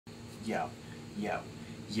yo, yo,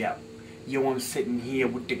 yo. Yo, I'm sitting here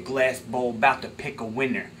with the glass bowl about to pick a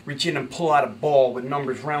winner. Reach in and pull out a ball with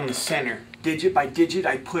numbers round the center. Digit by digit,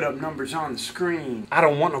 I put up numbers on the screen. I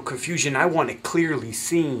don't want no confusion, I want it clearly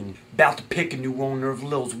seen. About to pick a new owner of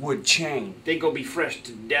Lil's wood chain. They gon' be fresh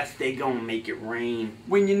to death, they gon' make it rain.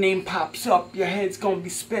 When your name pops up, your head's gon' be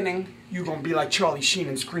spinning. You gon' be like Charlie Sheen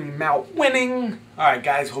and scream out, winning! Alright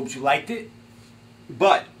guys, hope you liked it.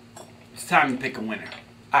 But, it's time to pick a winner.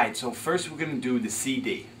 Alright, so first we're gonna do the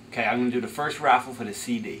CD. Okay, I'm going to do the first raffle for the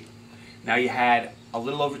CD. Now you had a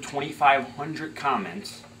little over 2,500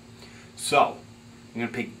 comments. So, I'm going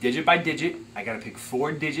to pick digit by digit. I got to pick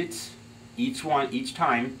 4 digits each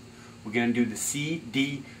time. We're going to do the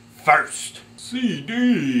CD first.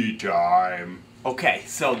 CD time. Okay,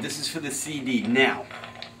 so this is for the CD. Now,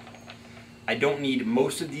 I don't need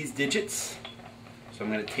most of these digits, so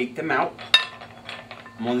I'm going to take them out.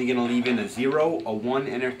 I'm only going to leave in a 0, a 1,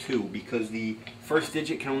 and a 2 because the first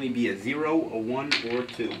digit can only be a 0, a 1, or a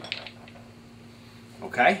 2.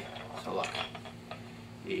 Okay? So look.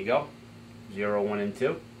 Here you go. 0, 1, and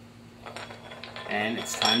 2. And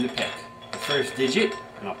it's time to pick. The first digit,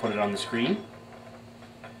 and I'll put it on the screen,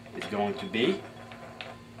 is going to be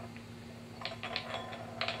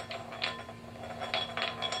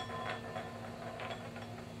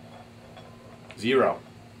 0.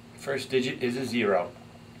 First digit is a 0.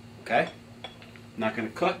 Okay? Not going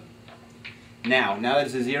to cut. Now that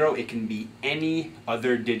it's a 0, it can be any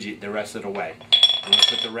other digit the rest of the way. I'm going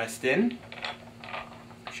to put the rest in.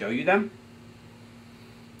 Show you them.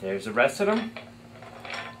 There's the rest of them.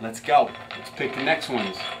 Let's go. Let's pick the next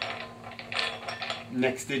ones.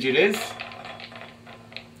 Next digit is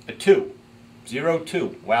a 2. 0,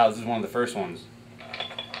 2. Wow, this is one of the first ones.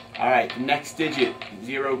 Alright, next digit,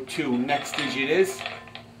 0, 2. Next digit is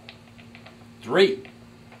 3.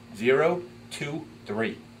 0, 2,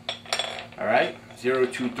 3. Alright, 0,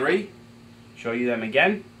 2, 3. Show you them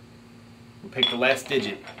again. We'll pick the last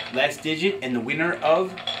digit. Last digit and the winner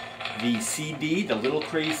of the CD, the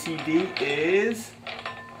LilCrazed CD, is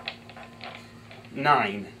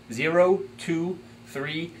 9. 0, 2,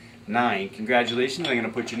 3, 9. Congratulations. I'm going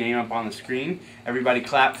to put your name up on the screen. Everybody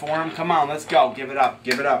clap for him. Come on, let's go. Give it up.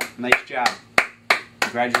 Give it up. Nice job.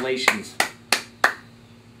 Congratulations.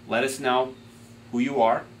 Let us know who you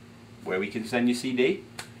are, where we can send you CD,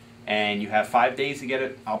 and you have 5 days to get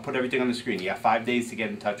it. I'll put everything on the screen. You have 5 days to get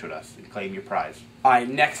in touch with us and claim your prize. Alright,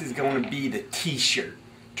 next is going to be the t-shirt.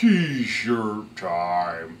 T-shirt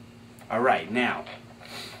time. Alright, now,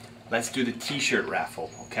 let's do the t-shirt raffle,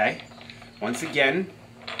 okay? Once again,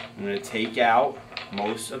 I'm going to take out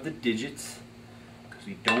most of the digits, because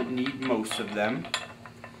we don't need most of them,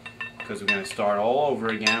 because we're going to start all over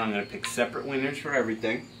again. I'm going to pick separate winners for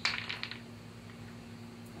everything.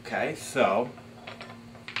 Okay, so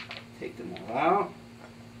take them all out.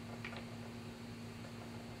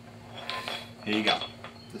 Here you go.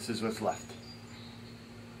 This is what's left.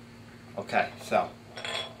 Okay, so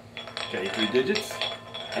got your 3 digits,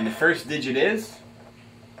 and the first digit is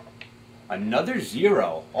another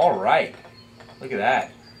 0. All right, look at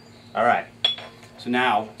that. All right, so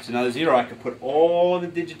now it's another 0. I can put all the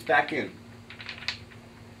digits back in.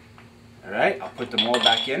 All right, I'll put them all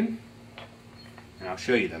back in. And I'll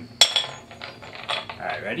show you them.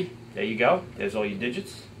 Alright, ready? There you go. There's all your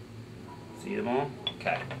digits. See them all?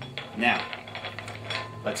 Okay. Now,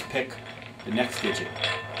 let's pick the next digit.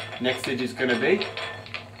 Next digit is going to be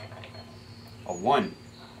a 1.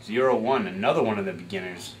 0, 1. Another one of the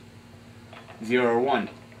beginners. 0, 1.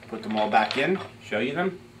 Put them all back in. Show you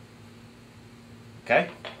them.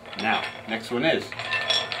 Okay. Now, next one is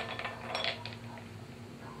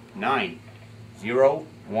 9. 0,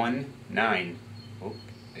 1, 9. Oh,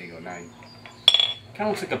 there you go, 9. Kind of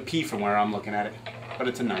looks like a P from where I'm looking at it, but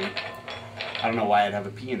it's a 9. I don't know why I'd have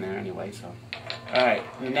a P in there anyway, so. Alright,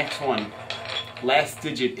 the next one. Last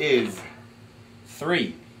digit is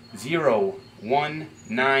 3. 0, 1,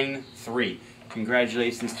 9, 3.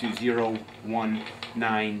 Congratulations to 0, 1,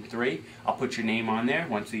 9, 3. I'll put your name on there.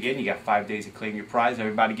 Once again, you got 5 days to claim your prize.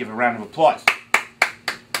 Everybody give a round of applause.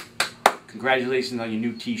 Congratulations on your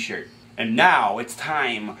new t-shirt. And now it's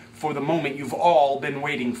time for the moment you've all been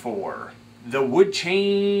waiting for. The wood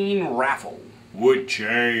chain raffle. Wood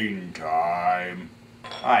chain time.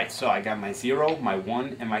 Alright, so I got my 0, my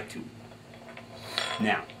 1, and my 2.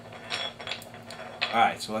 Now.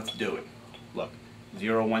 Alright, so let's do it. Look.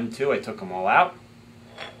 0, 1, 2, I took them all out.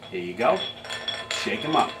 Here you go. Shake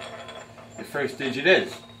them up. The first digit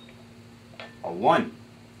is a 1.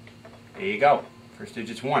 There you go. First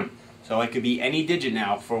digit's 1. So it could be any digit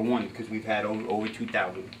now for 1 because we've had over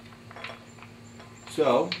 2,000.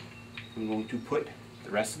 So I'm going to put the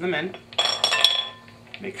the rest of them in.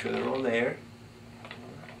 Make sure they're all there.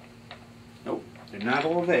 Nope, they're not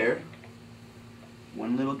all there.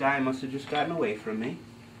 One little guy must have just gotten away from me.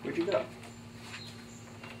 Where'd you go?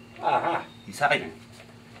 Aha, he's hiding.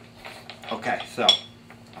 Okay, so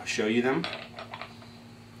I'll show you them.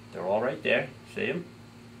 They're all right there. See them?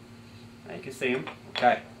 Now you can see them.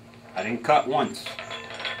 Okay, I didn't cut once.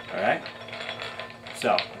 Alright?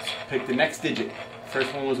 So, let's pick the next digit.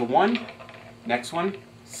 First one was a 1. Next one,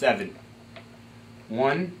 7.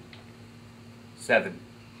 1, 7.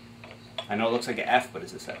 I know it looks like an F, but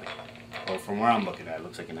it's a 7. Well, from where I'm looking at it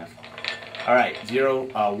looks like an F. Alright,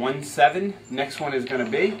 1, 7. Next one is going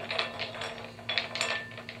to be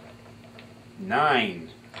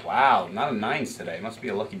 9. Wow, not a 9s today. It must be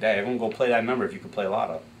a lucky day. Everyone go play that number if you can play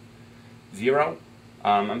Lotto.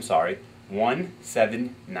 1,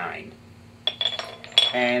 7, 9.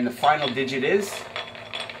 And the final digit is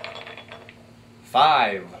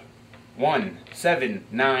 5. 1, 7,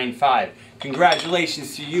 9, 5.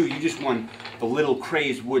 Congratulations to you. You just won the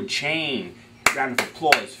LilCrazed wood chain. Round of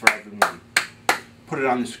applause for everyone. Put it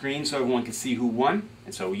on the screen so everyone can see who won,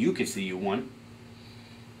 and so you can see you won.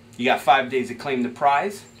 You got 5 days to claim the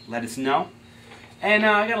prize. Let us know. And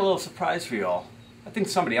I got a little surprise for y'all. I think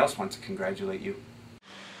somebody else wants to congratulate you.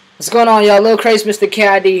 What's going on, y'all? LilCrazed, Mr.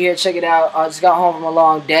 KID here. Check it out. I just got home from a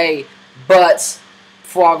long day, but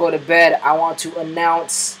before I go to bed, I want to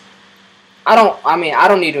announce. I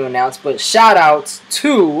don't need to announce, but shout outs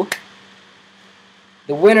to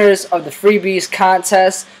the winners of the Freebies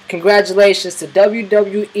contest. Congratulations to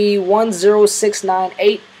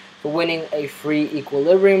WWE10698 for winning a free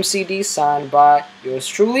Equilibrium CD signed by yours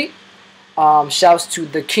truly. Shouts to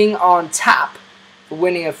the King on Top for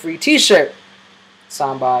winning a free t-shirt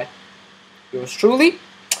signed by yours truly.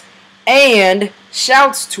 And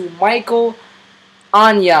shouts to Michael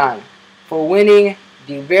Anyan for winning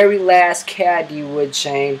the very last KID wood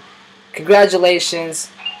chain. Congratulations.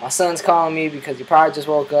 My son's calling me because he probably just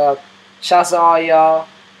woke up. Shouts to all y'all.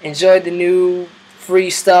 Enjoy the new free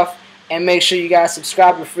stuff. And make sure you guys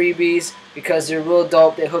subscribe to Freebies because they're real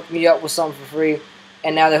dope. They hooked me up with something for free.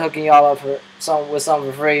 And now they're hooking y'all up with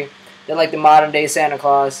something for free. They're like the modern day Santa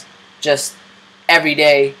Claus. Just every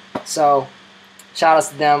day. So, shout outs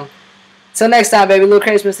to them. Till next time, baby.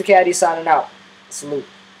 LilCrazed, Mr. KID signing out. Salute.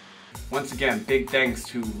 Once again, big thanks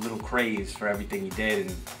to LilCrazed for everything he did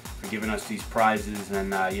and for giving us these prizes.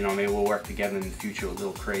 And, you know, maybe we'll work together in the future with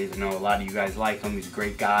LilCrazed. I know a lot of you guys like him. He's a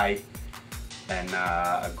great guy and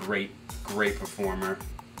a great performer.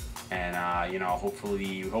 And, you know,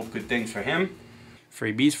 hopefully, hope good things for him.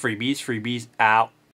 Freebies, freebies, freebies out.